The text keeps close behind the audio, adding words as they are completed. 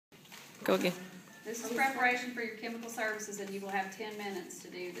Go again. This is preparation for your chemical services, and you will have 10 minutes to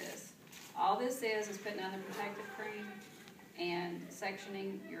do this. All this is putting on the protective cream and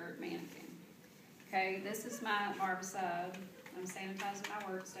sectioning your mannequin. Okay, this is my Marvicide. I'm sanitizing my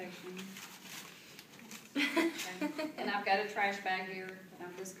workstation. Okay. And I've got a trash bag here that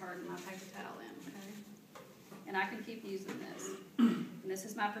I'm discarding my paper towel in, okay? And I can keep using this. And this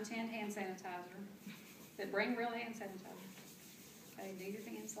is my pretend hand sanitizer. But bring real hand sanitizer. Okay, do your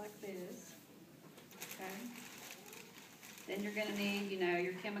hands like this. Okay. Then you're gonna need,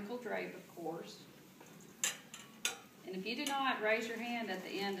 your chemical drape, of course. And if you do not raise your hand at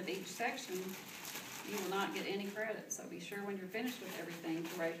the end of each section, you will not get any credit. So be sure when you're finished with everything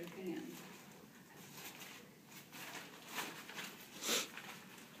to raise your hand.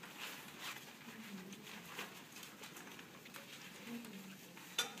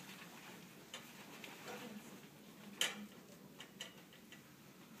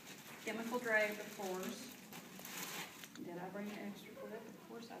 Chemical drape, of course. Did I bring an extra clip? Of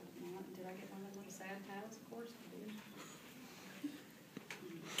course I did not. Did I get one of the little sad towels? Of course I did.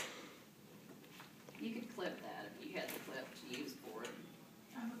 You could clip that if you had the clip to use for it.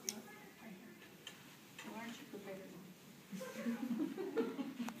 I have a clip right here. Why aren't you prepared?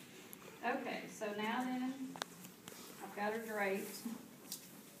 Okay, so now then, I've got her draped.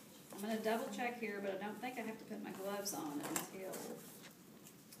 I'm going to double check here, but I don't think I have to put my gloves on until...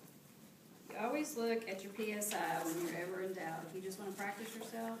 You always look at your PSI when you're ever in doubt. If you just want to practice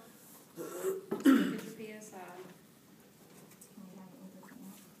yourself, just look at your PSI.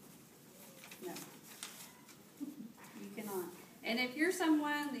 No. You cannot. And if you're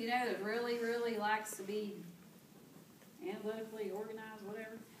someone, that really, really likes to be analytically organized,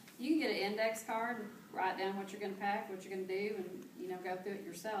 whatever, you can get an index card and write down what you're going to pack, what you're going to do, and, go through it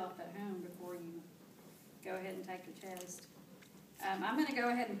yourself at home before you go ahead and take your test. I'm going to go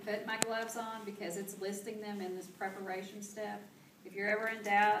ahead and put my gloves on because it's listing them in this preparation step. If you're ever in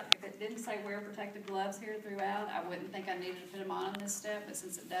doubt, if it didn't say wear protective gloves here throughout, I wouldn't think I needed to put them on in this step, but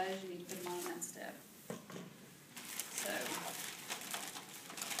since it does, you need to put them on in that step. So,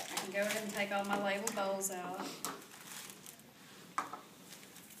 I can go ahead and take all my label bowls out.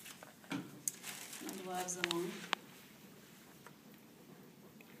 My gloves on.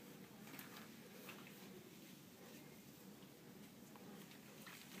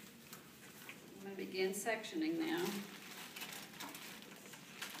 Begin sectioning now.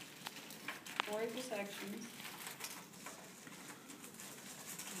 4 equal sections.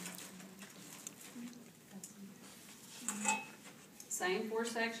 Same 4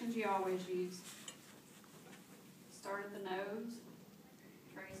 sections you always use. Start at the nose,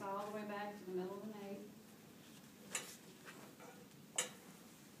 trace all the way back to the middle of the nape.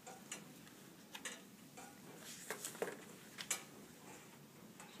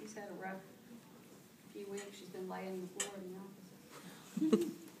 She's had a rough weeks. She's been laying on the floor in the office.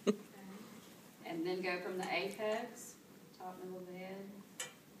 Okay. And then go from the apex, top middle of the head,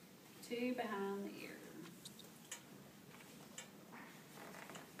 to behind the ear.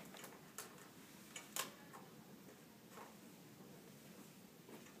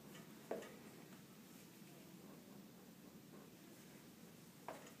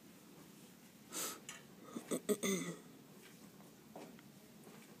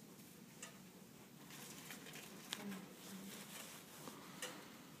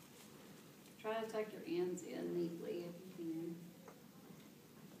 Try to tuck your ends in neatly if you can.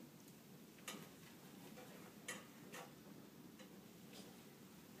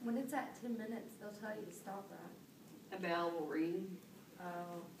 When it's at 10 minutes, they'll tell you to stop that. A bell will ring.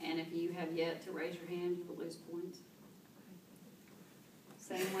 Oh. And if you have yet to raise your hand, you will lose points.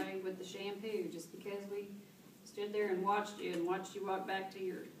 Same way with the shampoo. Just because we stood there and watched you walk back to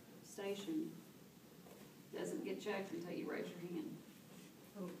your station doesn't get checked until you raise your hand.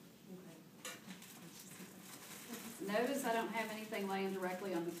 Oh. Notice I don't have anything laying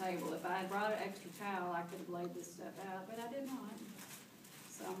directly on the table. If I had brought an extra towel, I could have laid this stuff out, but I did not.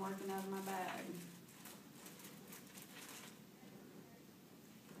 So I'm working out of my bag.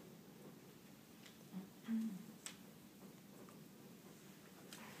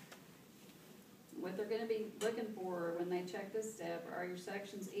 What they're going to be looking for when they check this step, are your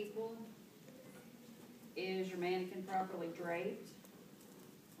sections equal? Is your mannequin properly draped?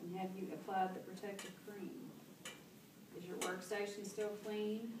 And have you applied the protective cream? Is your workstation still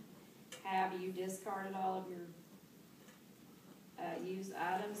clean? Have you discarded all of your used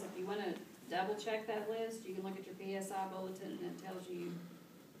items? If you want to double check that list, you can look at your PSI bulletin and it tells you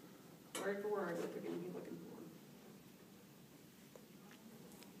word for word what they're going to be looking for.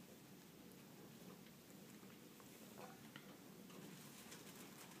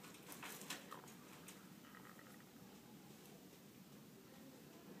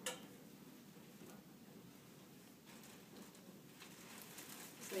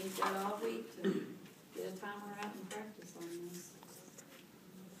 We've got all week to get a timer out and practice on this.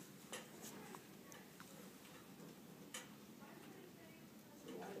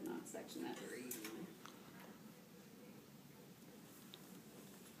 See, I did not section that very easily.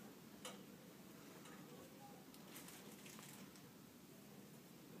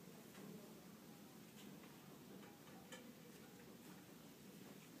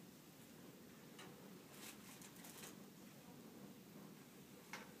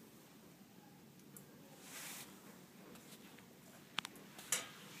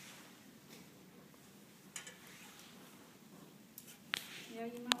 Yeah,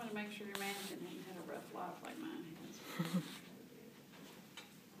 you might wanna make sure your mannequin hasn't had a rough life like mine has.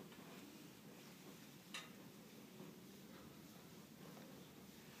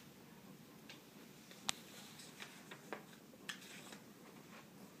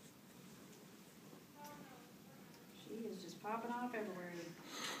 She is just popping off everywhere.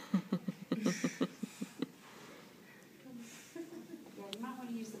 Yeah, you might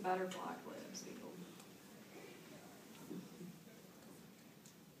wanna use the butterfly clips, people.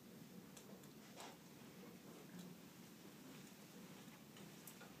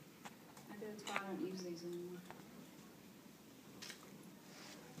 That's why I don't use these anymore.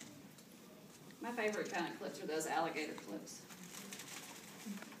 My favorite kind of clips are those alligator clips.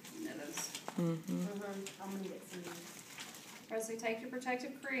 You know those. I'm gonna get some. Alright, so take your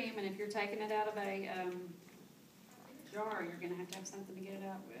protective cream, and if you're taking it out of a jar, you're gonna have to have something to get it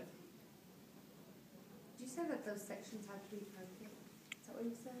out with. Did you say that those sections have to be perfect? Is that what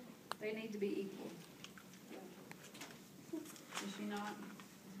you said? They need to be equal. Is she not?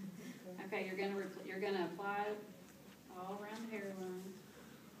 Okay, you're gonna apply it all around the hairline,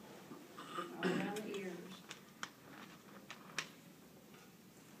 all around the ears.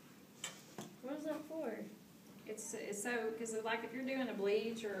 What is that for? It's so, because like if you're doing a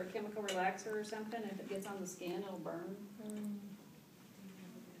bleach or a chemical relaxer or something, if it gets on the skin, it'll burn.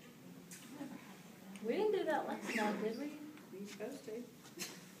 We didn't do that last night, did we? You're supposed to.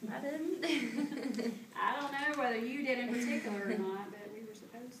 I didn't. I don't know whether you did in particular or not, but we were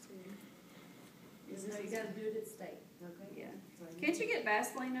supposed to. So you gotta do it at state, okay? Yeah. Can't you get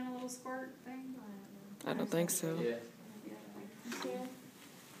Vaseline in a little squirt thing? I don't think so. Yeah. Yeah.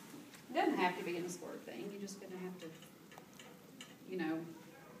 It doesn't have to be in a squirt thing, you're just gonna have to, you know,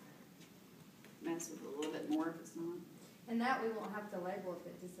 mess with it a little bit more if it's not. And that we won't have to label if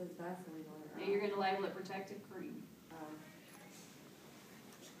it just says Vaseline on it, right? Yeah, you're gonna label it protective cream.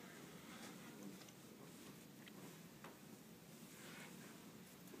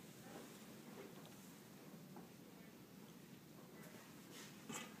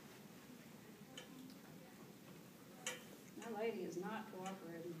 That lady is not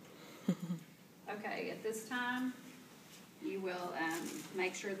cooperating. Okay, at this time, you will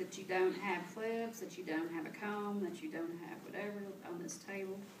make sure that you don't have clips, that you don't have a comb, that you don't have whatever on this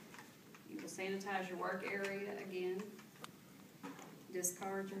table. You will sanitize your work area again.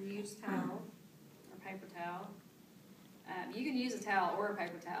 Discard your used towel or paper towel. You can use a towel or a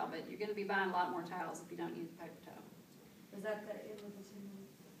paper towel, but you're gonna be buying a lot more towels if you don't use a paper towel. Is that the end of the 2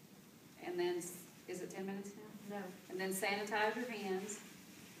 minutes? And then, is it 10 minutes now? No. And then sanitize your hands,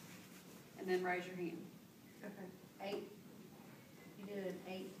 and then raise your hand. Okay. 8. You did an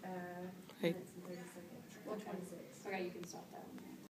 8 Eight. minutes and 30 seconds. Well, 26. Okay, you can stop that one.